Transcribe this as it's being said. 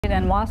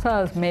tonight, and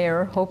Wausau's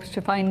mayor hopes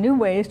to find new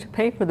ways to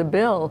pay for the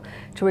bill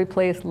to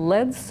replace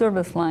lead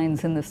service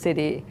lines in the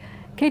city.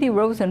 Katie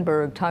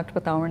Rosenberg talked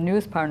with our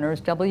news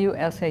partners,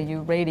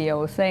 WSAU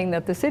Radio, saying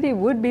that the city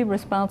would be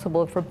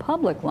responsible for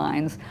public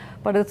lines,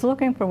 but it's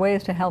looking for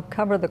ways to help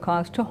cover the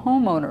cost to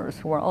homeowners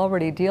who are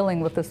already dealing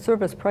with the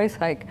service price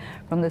hike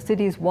from the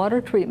city's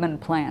water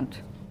treatment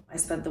plant. I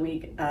spent the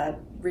week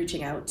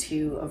reaching out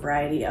to a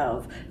variety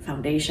of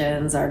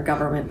foundations, our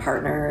government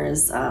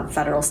partners,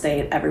 federal,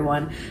 state,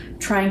 everyone,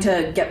 trying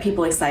to get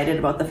people excited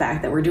about the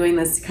fact that we're doing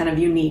this kind of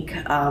unique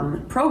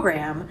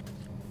program.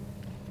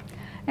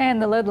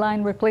 And the lead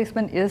line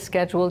replacement is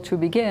scheduled to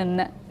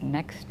begin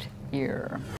next year.